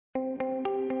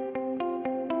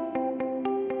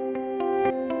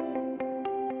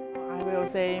will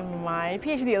say my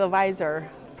PhD advisor,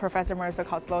 Professor Marisa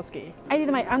Kozlowski. I did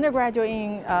my undergraduate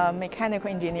in mechanical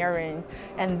engineering,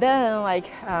 and then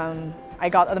I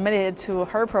got admitted to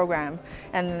her program,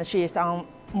 and she is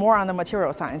more on the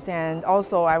material science. And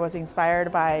also I was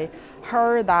inspired by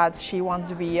her that she wanted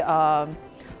to be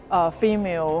a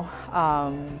female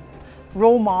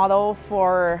role model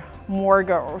for more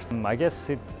girls. I guess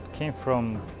it came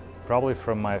probably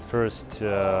from my first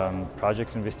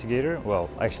project investigator.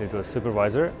 Well, actually it was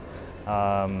supervisor.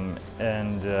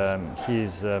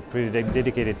 He's a pretty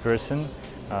dedicated person.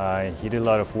 He did a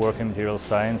lot of work in material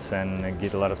science and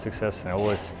get a lot of success, and I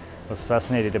always was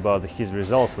fascinated about his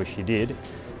results, which he did.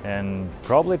 And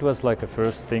probably it was like the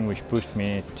first thing which pushed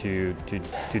me to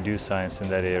do science in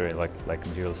that area, like a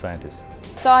material scientist.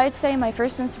 So I'd say my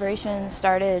first inspiration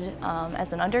started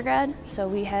as an undergrad. So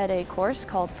we had a course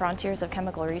called Frontiers of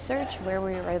Chemical Research where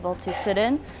we were able to sit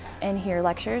in and hear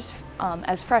lectures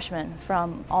as freshmen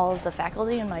from all of the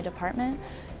faculty in my department.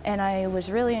 And I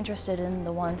was really interested in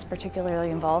the ones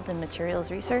particularly involved in materials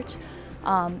research.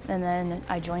 And then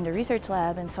I joined a research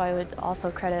lab, and so I would also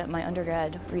credit my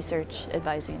undergrad research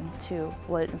advising to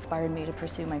what inspired me to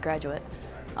pursue my graduate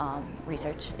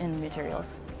research in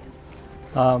materials.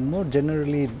 More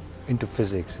generally into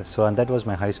physics. And that was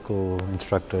my high school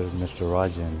instructor, Mr.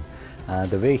 Rajan.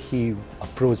 The way he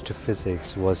approached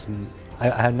physics was, I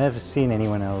have never seen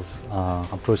anyone else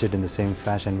approach it in the same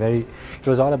fashion. It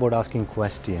was all about asking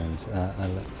questions.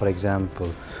 For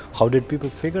example, how did people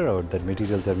figure out that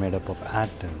materials are made up of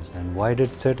atoms, and why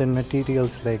did certain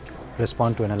materials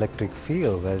respond to an electric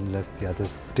field whereas the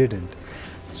others didn't?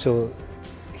 So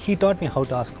he taught me how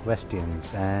to ask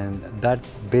questions, and that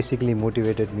basically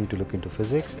motivated me to look into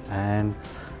physics. And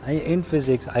in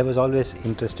physics, I was always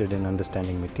interested in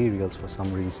understanding materials for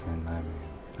some reason.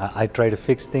 I try to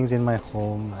fix things in my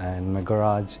home and my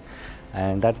garage,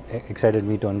 and that excited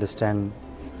me to understand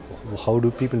how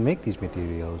do people make these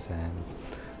materials,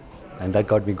 and that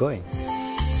got me going.